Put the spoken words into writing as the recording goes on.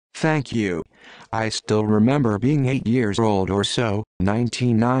Thank you. I still remember being 8 years old or so,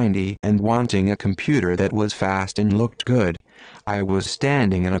 1990, and wanting a computer that was fast and looked good. I was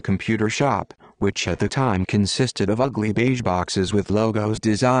standing in a computer shop, which at the time consisted of ugly beige boxes with logos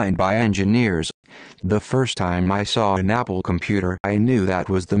designed by engineers. The first time I saw an Apple computer, I knew that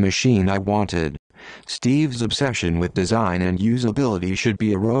was the machine I wanted. Steve's obsession with design and usability should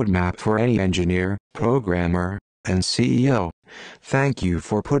be a roadmap for any engineer, programmer, and CEO. Thank you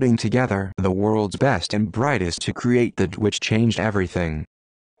for putting together the world's best and brightest to create that which changed everything.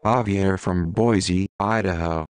 Javier from Boise, Idaho.